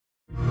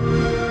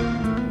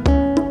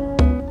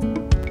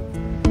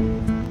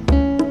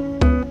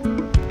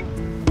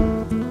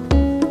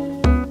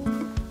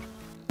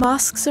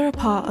Masks are a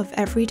part of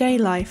everyday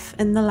life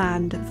in the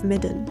land of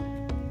Midden.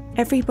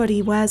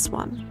 Everybody wears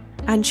one,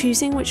 and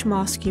choosing which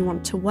mask you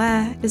want to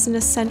wear is an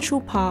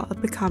essential part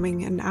of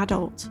becoming an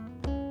adult.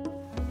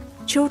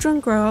 Children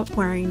grow up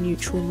wearing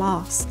neutral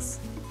masks.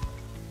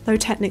 Though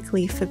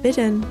technically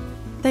forbidden,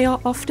 they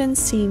are often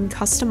seen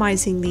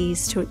customizing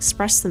these to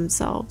express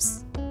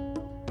themselves.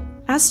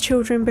 As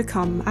children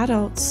become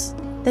adults,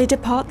 they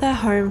depart their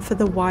home for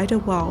the wider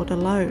world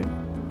alone,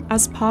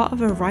 as part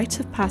of a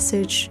rite of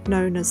passage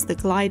known as the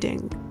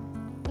gliding.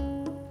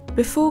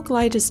 Before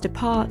gliders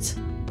depart,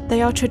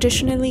 they are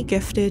traditionally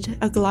gifted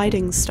a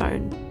gliding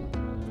stone,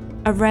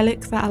 a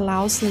relic that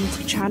allows them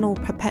to channel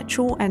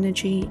perpetual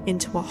energy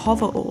into a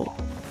hover orb,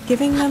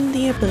 giving them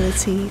the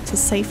ability to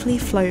safely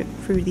float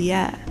through the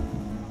air.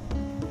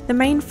 The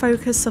main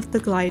focus of the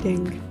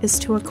gliding is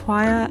to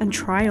acquire and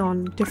try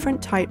on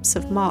different types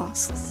of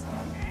masks.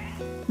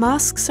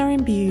 Masks are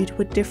imbued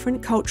with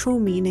different cultural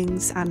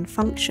meanings and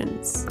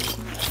functions,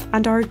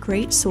 and are a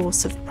great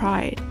source of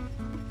pride.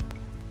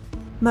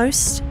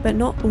 Most, but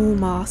not all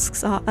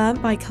masks are earned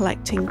by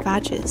collecting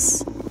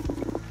badges.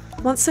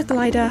 Once a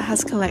glider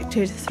has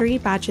collected 3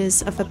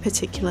 badges of a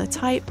particular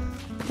type,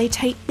 they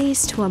take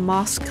these to a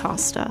mask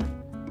caster,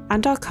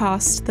 and are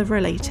cast the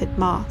related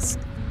mask.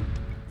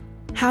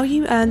 How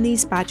you earn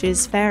these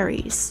badges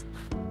varies,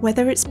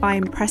 whether it's by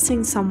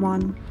impressing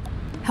someone,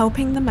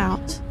 helping them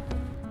out,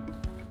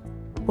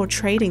 or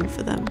trading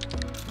for them.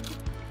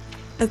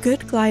 A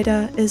good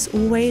glider is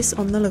always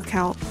on the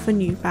lookout for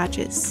new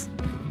badges.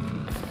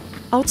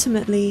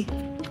 Ultimately,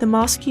 the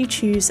mask you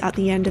choose at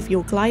the end of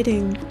your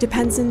gliding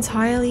depends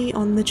entirely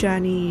on the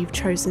journey you've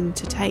chosen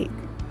to take,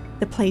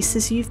 the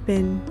places you've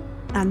been,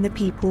 and the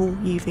people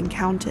you've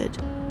encountered.